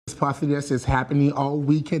Patrias is happening all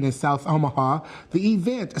weekend in South Omaha. The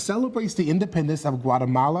event celebrates the independence of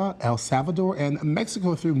Guatemala, El Salvador, and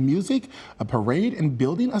Mexico through music, a parade, and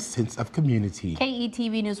building a sense of community.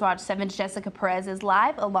 KETV News Watch 7's Jessica Perez is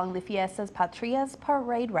live along the Fiestas Patrias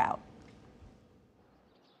parade route.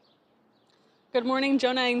 Good morning,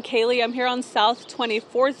 Jonah and Kaylee. I'm here on South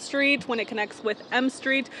 24th Street when it connects with M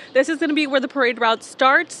Street. This is going to be where the parade route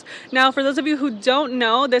starts. Now, for those of you who don't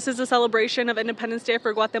know, this is a celebration of Independence Day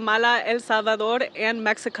for Guatemala, El Salvador, and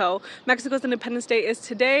Mexico. Mexico's Independence Day is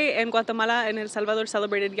today, and Guatemala and El Salvador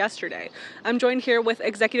celebrated yesterday. I'm joined here with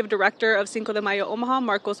Executive Director of Cinco de Mayo Omaha,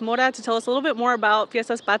 Marcos Mora, to tell us a little bit more about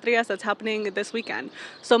Fiestas Patrias that's happening this weekend.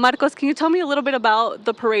 So, Marcos, can you tell me a little bit about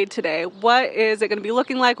the parade today? What is it going to be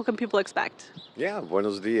looking like? What can people expect? Yeah,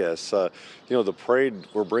 buenos dias. The parade,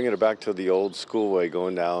 we're bringing it back to the old school way,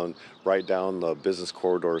 going right down the business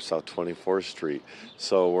corridor, South 24th Street.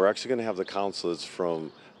 So we're actually going to have the consulates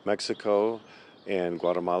from Mexico and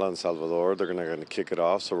Guatemala and Salvador. They're going to kick it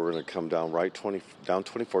off. So we're going to come down down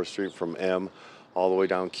 24th Street from M all the way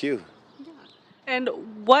down Q. Yeah. And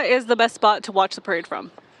what is the best spot to watch the parade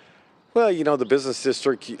from? Well, the business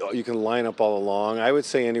district, you can line up all along. I would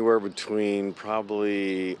say anywhere between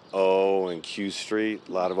probably O and Q Street,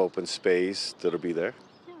 a lot of open space that'll be there.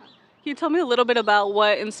 Yeah. Can you tell me a little bit about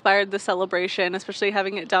what inspired the celebration, especially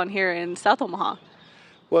having it down here in South Omaha?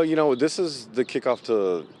 Well, this is the kickoff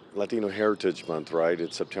to Latino Heritage Month, right?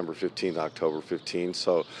 It's September 15th, October 15th,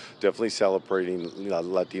 so definitely celebrating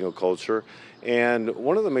Latino culture. And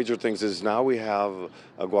one of the major things is now we have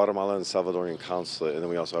a Guatemalan and Salvadorian consulate, and then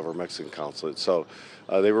we also have our Mexican consulate. So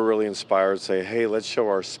they were really inspired to say, hey, let's show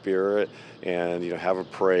our spirit and have a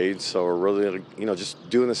parade. So we're really just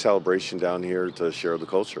doing a celebration down here to share the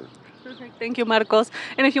culture. Perfect. Thank you, Marcos.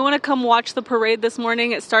 And if you want to come watch the parade this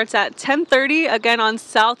morning, it starts at 10:30, again on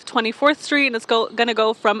South 24th Street, and it's going to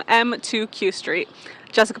go from M to Q Street.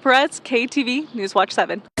 Jessica Perez, KTV News Watch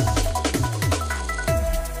 7.